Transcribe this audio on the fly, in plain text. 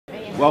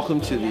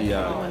Welcome to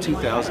the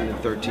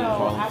 2013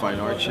 Harlem Fine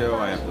Art Show.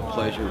 I have the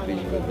pleasure of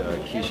being with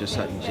Percy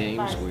Sutton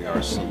James. We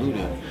are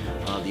saluting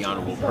the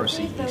Honorable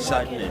Percy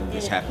Sutton, and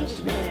this happens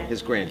to be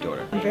his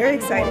granddaughter. I'm very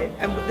excited.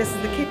 This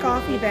is the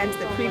kickoff event,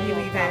 the preview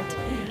event,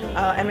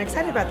 and I'm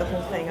excited about the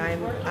whole thing.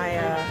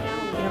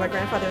 My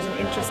grandfather is an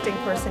interesting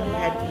person.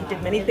 He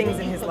did many things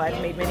in his life,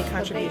 made many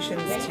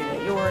contributions to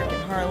New York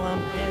and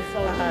Harlem,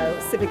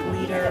 civic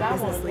leader,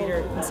 business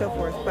leader, and so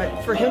forth.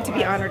 But for him to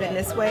be honored in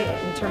this way,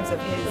 in terms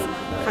of his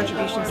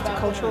contributions to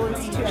cultural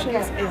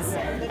institutions, is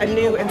a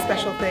new and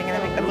special thing,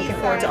 and I'm looking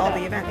forward to all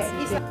the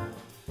events.